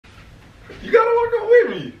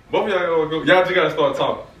me. Both of y'all go. Y'all just gotta start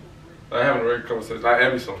talking. Like having a regular conversation. Like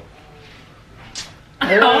ask me something.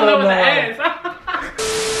 I don't know what to ask.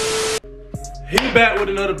 He back with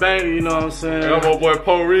another banger, you know what I'm saying? I got my boy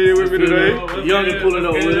Paul Reed with me today. Youngin pulling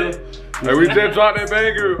up with him. Hey, we just dropped that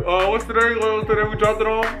banger. What's today? What was today we dropped it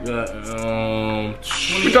on?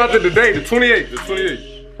 We dropped it today, the 28th. The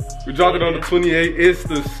 28th. We dropped it on the 28th. It's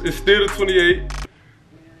still the 28th.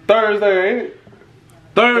 Thursday, ain't it?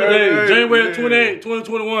 Thursday, January 28th,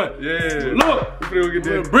 2021. Yeah.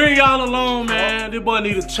 Look, bring y'all along, man. This boy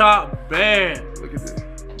need a chop bad. Look at this.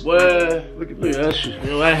 Boy, look at that shit. You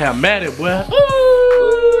know, I have mad at boy. Ooh,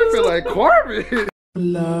 I feel like Corbin.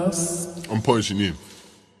 I'm punching in.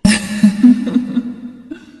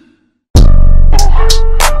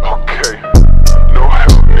 Okay. No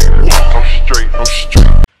help, nigga. I'm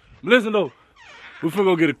straight. Listen though, we finna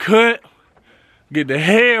go get a cut. Get the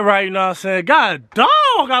hair right, you know what I'm saying? God dog,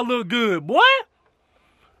 I look good, boy.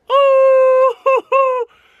 Ooh,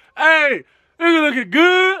 hey, nigga looking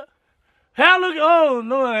good. Hair looking, oh,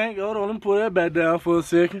 no it ain't. Hold on, let me pull that back down for a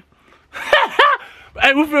second.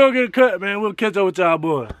 Hey, we finna get a cut, man. We'll catch up with y'all,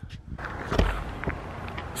 boy.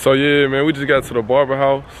 So yeah, man, we just got to the barber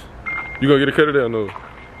house. You gonna get a cut of that or no?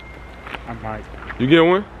 I might. You get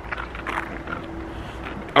one?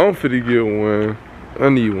 I'm finna get one. I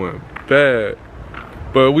need one bad.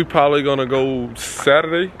 But we probably gonna go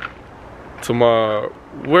Saturday to my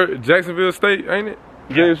Jacksonville State, ain't it?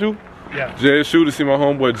 JSU? Yeah. JSU to see my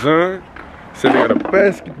homeboy John. Said they got a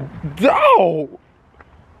basket. Dog!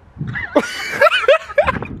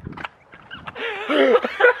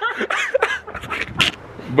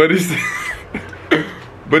 But he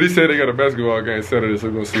said they got a basketball game Saturday, so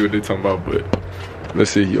we're gonna see what they talking about. But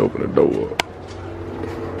let's see, he opened the door up.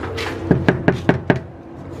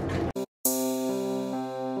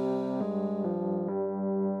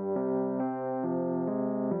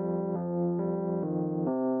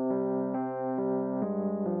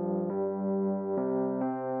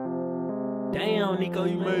 Damn, Nico,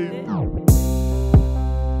 you made it.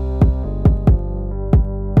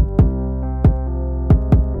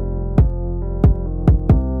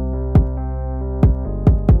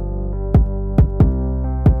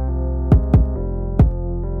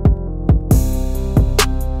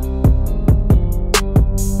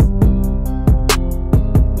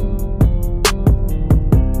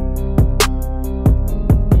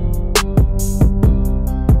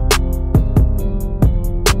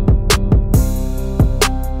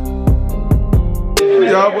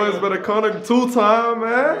 Y'all boys better Connor 2 times,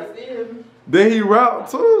 man. Then he rap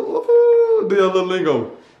too. Ooh, do a little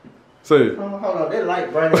lingo. Say it. Hold on, that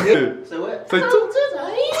light bright as hell. Say what? Say 2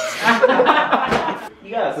 times.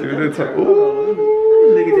 You gotta See say what that. they talk.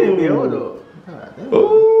 Look at that bill, hold up.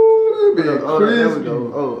 Ooh, that be Oh, there we go.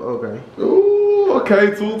 Oh, okay. Ooh, okay,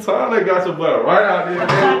 2 times. They got your butt right out there.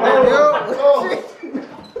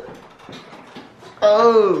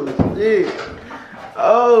 Oh, shit.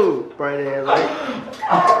 Oh, bright ass light.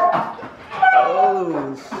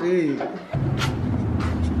 Oh, shit.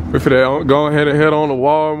 We finna go ahead and head on to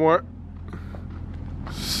Walmart.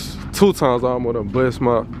 2 times I almost done bust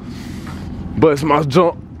my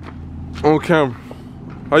jump on camera.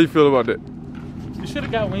 How you feel about that? You should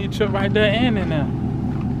have got when you trip right there and in there.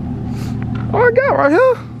 Oh, I got right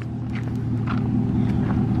here.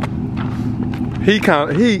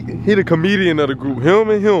 He the comedian of the group. Him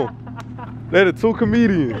and him. They're the 2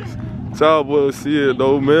 comedians. Y'all boys see it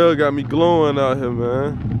though. Mel got me glowing out here,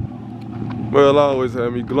 man. Mel always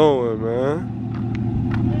had me glowing, man.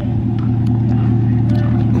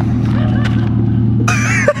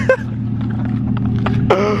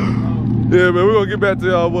 Yeah, man, we're gonna get back to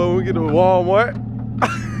y'all boy when we get to Walmart.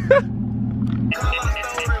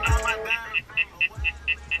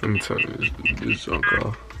 Let me tell you this junk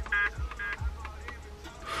off.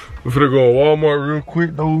 We're finna go to Walmart real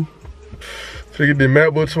quick though. Finna get the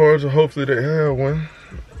MacBook charger. Hopefully they have one.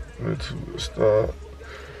 Let's start.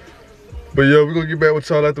 But yeah, we're gonna get back with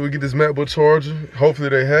y'all after we get this MacBook charger. Hopefully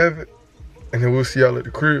they have it. And then we'll see y'all at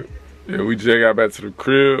the crib. Yeah, we just got back to the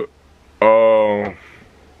crib.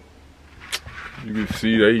 You can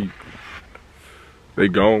see they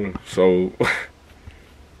gone. So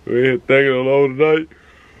we ain't thinking alone tonight.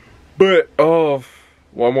 But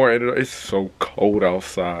Walmart ended up, it's so cold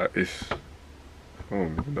outside. I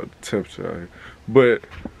don't even know the temperature out here. But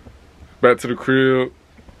back to the crib.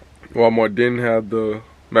 Walmart didn't have the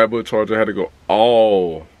MacBook charger. I had to go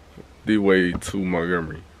all the way to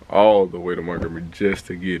Montgomery. All the way to Montgomery just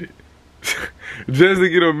to get it. Just to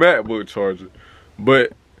get a MacBook charger.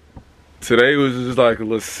 But today was just like a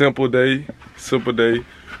little simple day.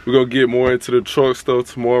 We're gonna get more into the truck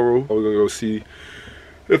stuff tomorrow. We're gonna go see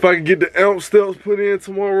if I can get the amp steps put in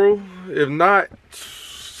tomorrow. If not,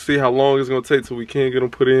 see how long it's gonna take till we can get them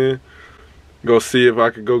put in. Go see if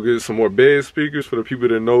I could go get some more bed speakers for the people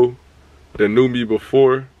that knew me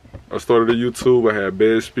before I started the YouTube. I had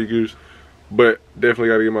bed speakers, but definitely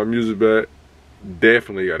gotta get my music back.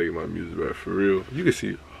 Definitely gotta get my music back for real. You can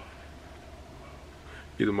see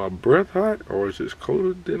either my breath hot or it's just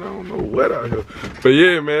colder than I don't know what out here. But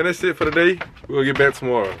yeah, man, that's it for the day. We're gonna get back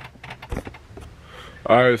tomorrow.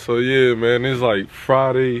 Alright, so yeah, man, it's like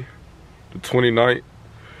Friday the 29th.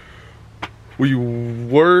 We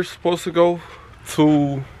were supposed to go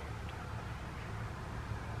to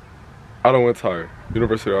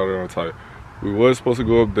University of Ontario. We was supposed to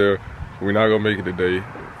go up there. We're not gonna make it today.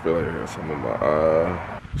 I feel like I got something in my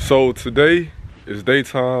eye. So today is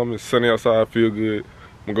daytime, it's sunny outside, I feel good.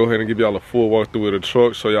 I'm gonna go ahead and give y'all a full walkthrough of the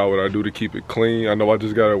truck, show y'all what I do to keep it clean. I know I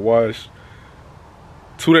just got it washed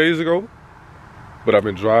 2 days ago, but I've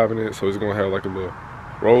been driving it, so it's gonna have like a little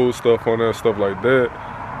road stuff on there, stuff like that.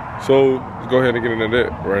 So let's go ahead and get into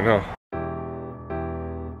that right now.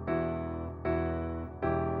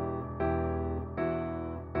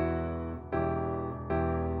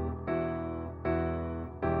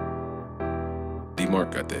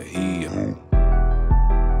 D-Mark got that heat.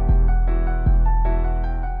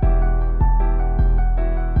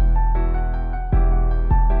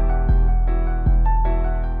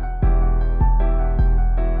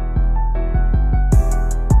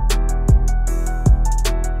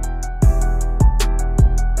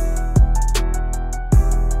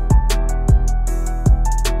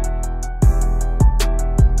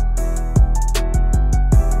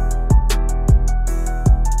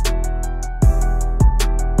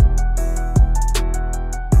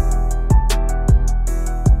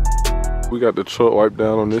 We got the truck wiped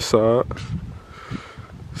down on this side.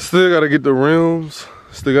 Still gotta get the rims.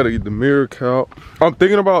 Still gotta get the mirror count. I'm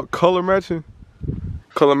thinking about color matching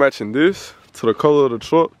this to the color of the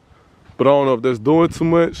truck, but I don't know if that's doing too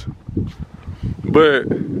much. But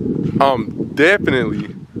I'm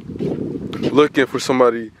definitely looking for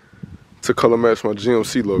somebody to color match my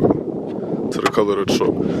GMC logo to the color of the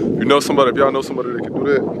truck. If y'all know somebody that can do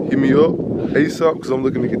that, hit me up ASAP, because I'm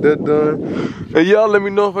looking to get that done. And y'all let me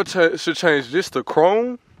know if I should change this to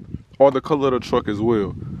chrome or the color of the truck as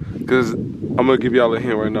well, because I'm gonna give y'all a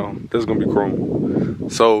hint right now. That's gonna be chrome.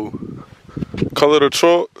 So color of the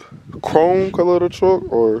truck, chrome color of the truck,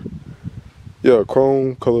 or yeah,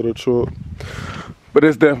 chrome color of the truck. But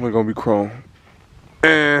it's definitely gonna be chrome.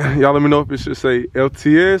 And y'all let me know if it should say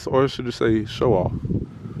LTS or it should say show off.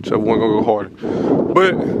 Whichever one gonna go harder.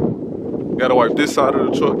 But gotta wipe this side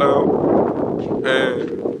of the truck down.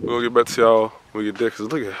 And we'll get back to y'all when we get there,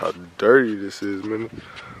 because look at how dirty this is, man.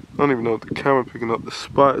 I don't even know if the camera picking up the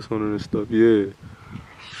spots on this stuff. Yeah.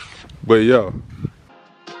 But yeah.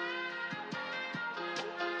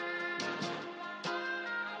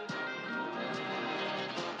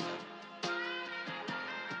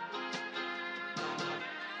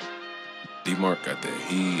 D-Mark got that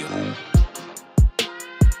heat.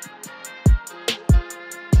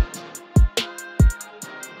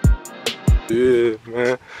 Yeah,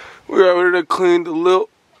 man. We got ready to clean the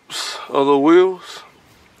lips of the wheels.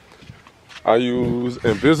 I use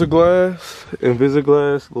Invisiglass.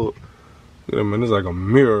 Look, man, it's like a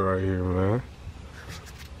mirror right here, man.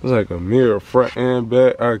 It's like a mirror, front and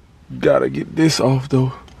back. I gotta get this off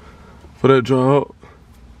though, for that dry up.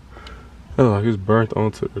 I like it's burnt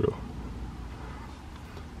onto it though.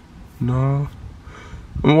 No,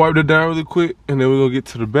 I'm gonna wipe it down really quick, and then we're gonna get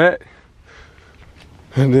to the back.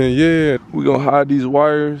 And then yeah, we're gonna hide these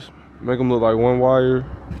wires, make them look like one wire.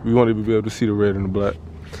 We won't even be able to see the red and the black.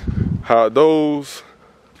 Hide those.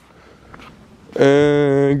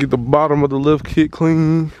 And get the bottom of the lift kit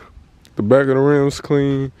clean. The back of the rims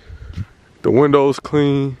clean. The windows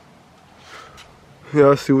clean.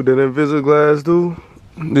 Y'all see what that Invisiglass do?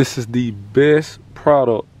 This is the best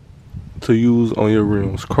product to use on your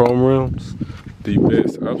rims. Chrome rims, the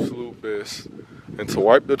best, absolute best. And to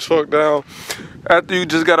wipe the truck down, after you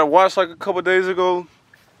just got it washed like a couple days ago,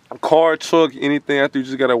 a car, truck, anything, after you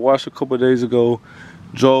just got it washed a couple days ago,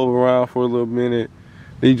 drove around for a little minute,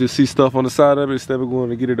 then you just see stuff on the side of it, instead of going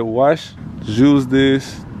to get it a wash, just use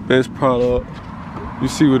this, best product. You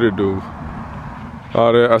see what it do.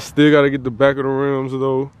 All that. I still gotta get the back of the rims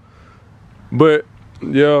though. But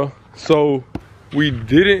yeah, so we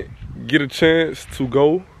didn't get a chance to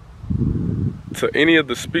go to any of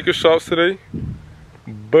the speaker shops today,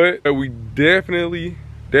 but we definitely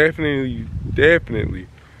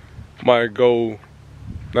might go.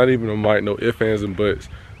 Not even a might, no ifs, ands, and buts.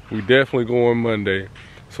 We definitely go on Monday.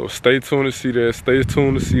 So stay tuned to see that. Stay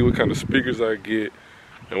tuned to see what kind of speakers I get.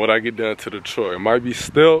 And when I get down to the truck, it might be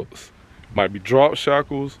stilts, might be drop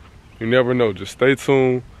shackles. You never know. Just stay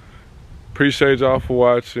tuned. Appreciate y'all for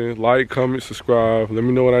watching. Like, comment, subscribe. Let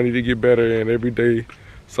me know what I need to get better in every day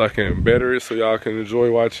so I can better it so y'all can enjoy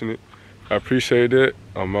watching it. I appreciate it.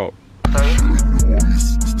 I'm out. Hey,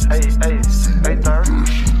 third.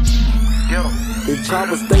 The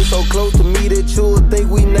chopper stay so close to me that you would think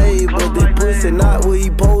we neighbors. This pussy not where he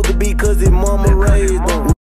supposed to be cause his mama raised him.